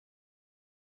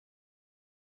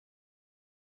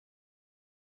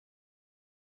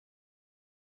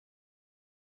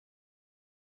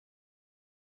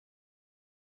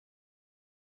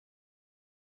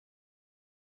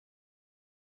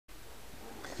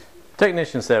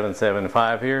Technician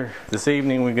 775 here. This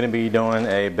evening we're going to be doing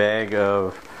a bag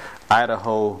of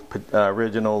Idaho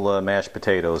original mashed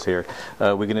potatoes here.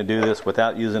 We're going to do this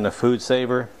without using a food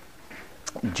saver,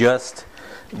 just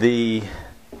the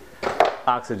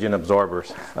oxygen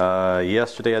absorbers.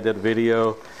 Yesterday I did a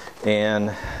video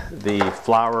and the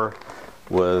flour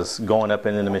was going up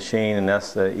into the machine, and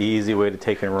that's the easy way to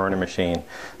take and ruin a machine.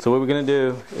 So what we're going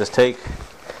to do is take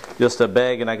just a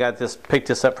bag, and I picked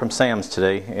this up from Sam's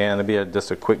today, and it'll be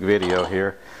just a quick video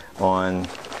here on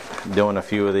doing a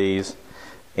few of these,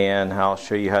 and I'll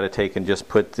show you how to take and just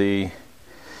put the,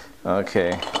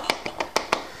 okay,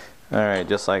 alright,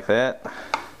 just like that.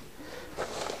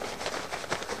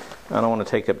 I don't want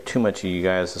to take up too much of you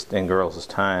guys and girls'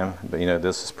 time, but you know,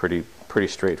 this is pretty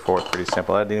straightforward, pretty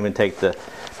simple. I didn't even take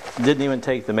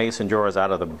the mason jars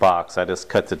out of the box. I just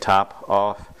cut the top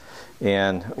off,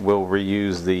 and we'll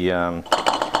reuse the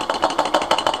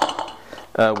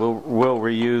we'll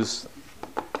reuse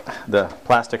the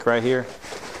plastic right here.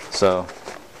 So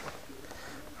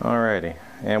alrighty,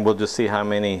 and we'll just see how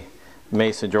many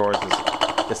mason jars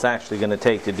it's actually going to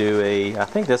take to do I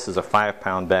think this is a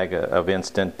 5-pound bag of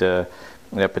instant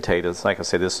potatoes. Like I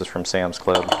said, this is from Sam's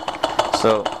Club.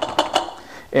 So,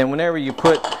 and whenever you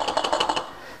put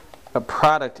a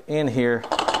product in here,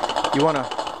 you want to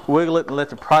wiggle it and let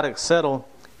the product settle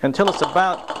until it's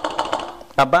about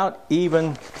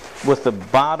even with the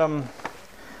bottom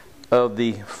of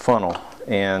the funnel.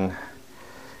 And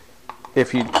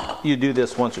if you do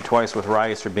this once or twice with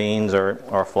rice or beans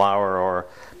or flour or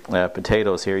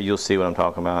potatoes here, you'll see what I'm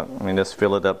talking about. I mean, just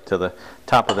fill it up to the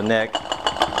top of the neck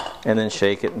and then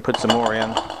shake it and put some more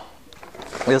in.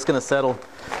 It's going to settle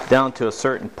down to a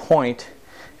certain point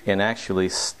and actually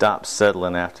stop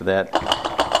settling after that,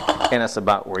 and that's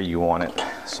about where you want it.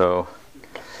 So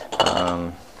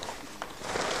I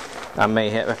may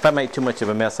have, if I make too much of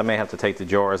a mess, I may have to take the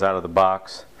jars out of the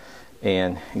box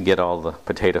and get all the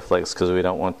potato flakes, because we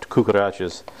don't want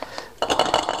cucarachas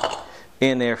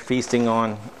in there feasting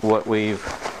on what we've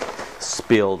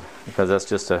spilled, because that's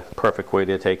just a perfect way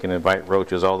to take and invite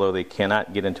roaches, although they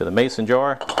cannot get into the mason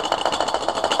jar.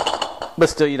 But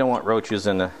still, you don't want roaches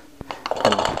and the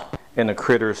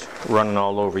critters running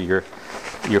all over your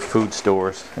food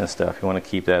stores and stuff. You want to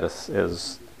keep that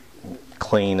as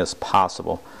clean as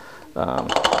possible. Yeah,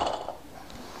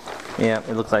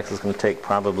 it looks like it's going to take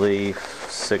probably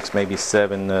 6, maybe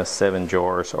 7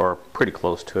 jars, or pretty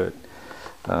close to it.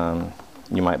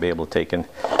 You might be able to take and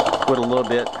put a little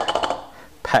bit,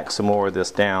 pack some more of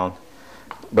this down.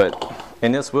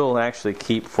 And this will actually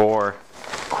keep for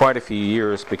quite a few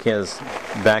years, because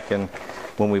back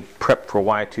when we prepped for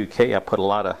Y2K, I put a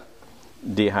lot of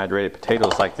dehydrated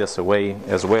potatoes like this away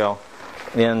as well,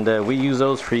 and we used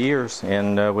those for years,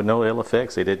 and with no ill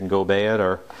effects. They didn't go bad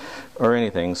or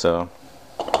anything. So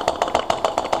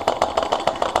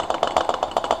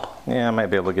yeah, I might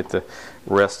be able to get the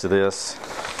rest of this.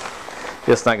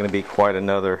 It's not going to be quite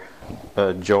another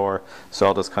jar, so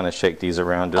I'll just kind of shake these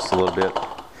around just a little bit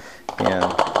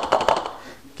and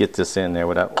get this in there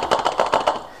without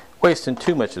wasting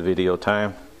too much of the video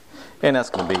time. And that's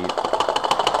going to be,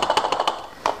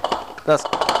 that's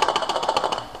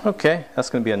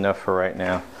going to be enough for right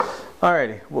now.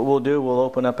 Alrighty, what we'll do, we'll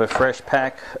open up a fresh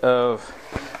pack of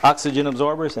oxygen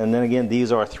absorbers, and then again,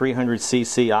 these are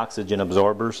 300cc oxygen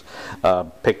absorbers,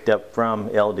 picked up from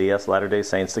LDS, Latter-day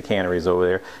Saints, the canneries over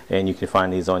there, and you can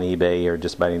find these on eBay or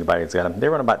just about anybody that's got them. They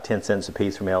run about 10 cents a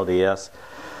piece from LDS.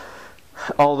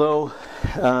 Although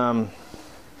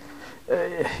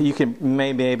you can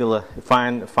maybe able to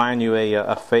find you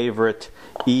a favorite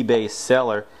eBay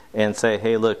seller and say,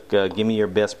 hey, look, give me your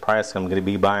best price. I'm going to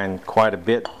be buying quite a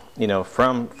bit, you know,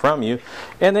 from you,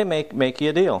 and they make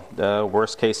you a deal.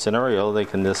 Worst case scenario, they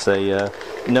can just say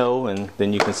no, and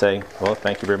then you can say, well,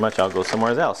 thank you very much, I'll go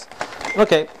somewhere else.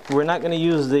 Okay, we're not going to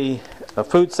use the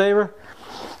food saver.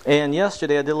 And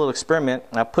yesterday I did a little experiment.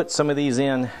 I put some of these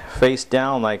in face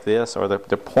down like this, or the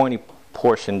pointy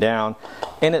portion down,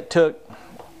 and it took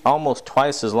almost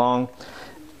twice as long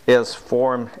as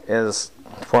form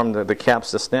the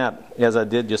caps to snap as I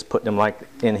did just putting them like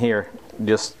in here,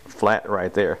 just flat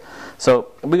right there. So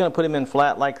we're going to put them in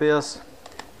flat like this,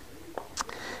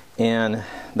 and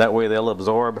that way they'll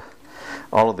absorb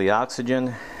all of the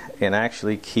oxygen and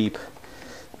actually keep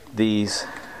these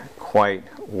quite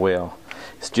well.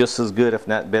 It's just as good, if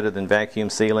not better, than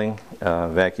vacuum sealing.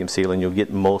 Vacuum sealing, you'll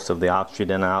get most of the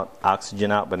oxygen out,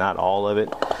 but not all of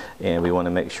it. And we want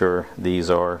to make sure these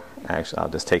are, actually, I'll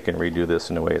just take and redo this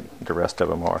in the way the rest of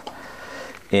them are.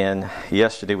 And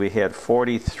yesterday we had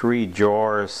 43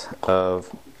 jars of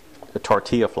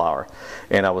tortilla flour.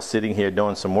 And I was sitting here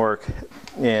doing some work,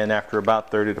 and after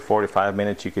about 30 to 45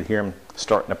 minutes you could hear them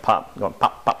starting to pop, going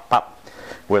pop, pop, pop,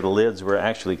 where the lids were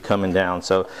actually coming down.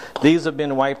 So these have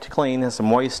been wiped clean. It's a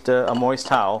moist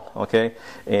towel, okay,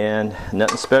 and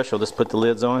nothing special. Just put the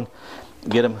lids on,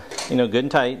 get them, you know, good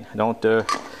and tight.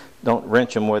 Don't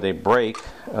wrench them where they break,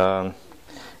 and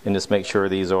just make sure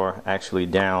these are actually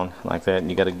down like that.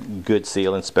 And you got a good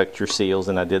seal. Inspect your seals,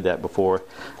 and I did that before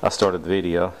I started the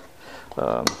video.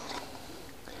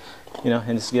 You know,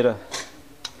 and just get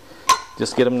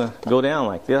them to go down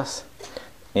like this.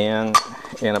 And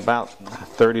in about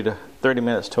 30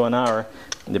 minutes to an hour,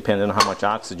 depending on how much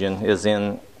oxygen is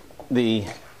in the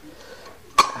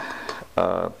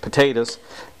potatoes,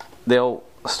 they'll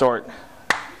start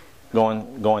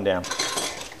going down.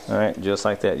 All right, just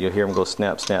like that. You'll hear them go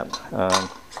snap, snap.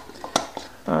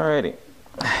 Alrighty,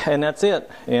 and that's it.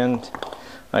 And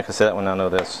like I said, that one I know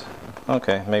this.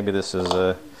 Okay, maybe this is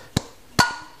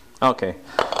okay.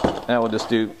 That will just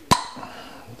do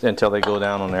until they go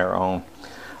down on their own.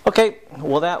 Okay,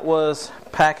 well that was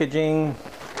packaging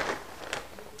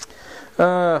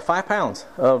 5 pounds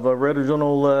of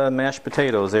original mashed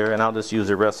potatoes there, and I'll just use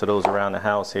the rest of those around the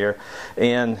house here.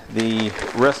 And the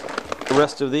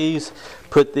rest of these,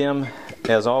 put them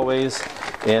as always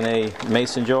in a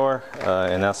mason jar,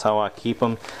 and that's how I keep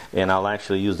them. And I'll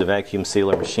actually use the vacuum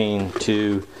sealer machine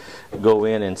to go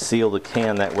in and seal the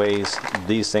can. That way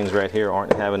these things right here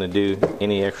aren't having to do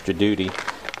any extra duty.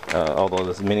 Although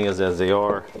as many as they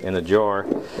are in the jar,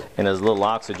 and as little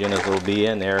oxygen as will be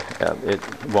in there, it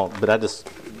won't. But I just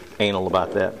anal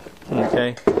about that.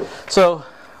 Okay, so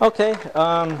okay,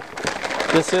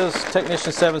 this is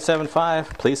Technician 775.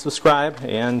 Please subscribe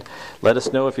and let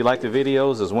us know if you like the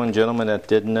videos. There's one gentleman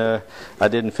that I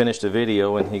didn't finish the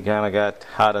video, and he kind of got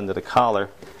hot under the collar.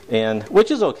 And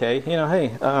which is okay, you know.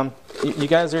 Hey, you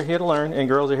guys are here to learn, and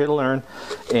girls are here to learn.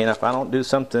 And if I don't do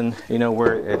something, you know,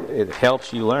 where it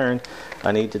helps you learn,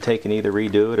 I need to take and either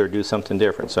redo it or do something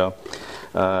different. So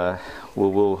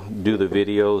we'll do the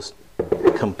videos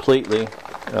completely,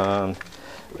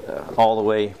 all the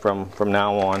way from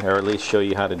now on, or at least show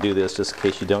you how to do this, just in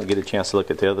case you don't get a chance to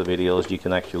look at the other videos. You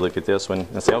can actually look at this one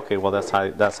and say, okay, well that's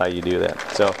how you do that.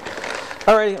 So,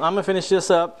 alrighty, I'm gonna finish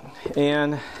this up,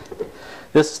 and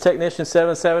this is Technician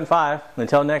 775.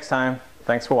 Until next time,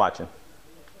 thanks for watching.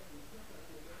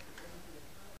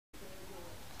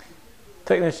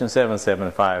 Technician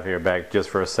 775 here, back just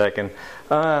for a second.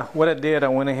 What I did, I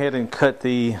went ahead and cut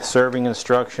the serving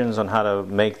instructions on how to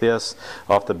make this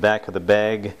off the back of the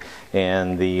bag,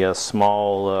 and the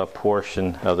small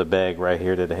portion of the bag right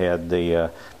here that had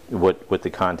the what the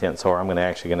contents are. I'm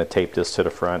actually going to tape this to the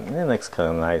front, and it looks kind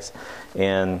of nice.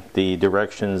 And the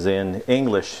directions in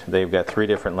English, they've got 3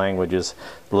 different languages.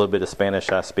 A little bit of Spanish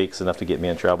I speak is enough to get me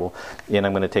in trouble. And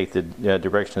I'm going to take the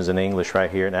directions in English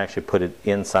right here and actually put it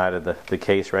inside of the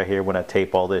case right here when I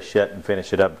tape all this shut and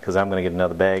finish it up, because I'm going to get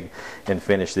another bag and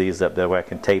finish these up. That way I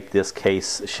can tape this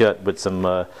case shut with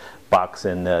some box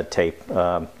and tape,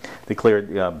 the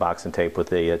clear box and tape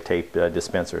with a tape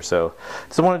dispenser. So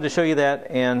I wanted to show you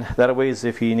that, and that way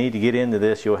if you need to get into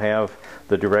this, you'll have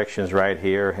the directions right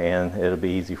here, and it'll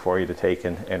be easy for you to take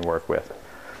and work with.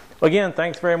 Again,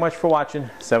 thanks very much for watching.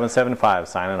 775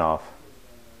 signing off.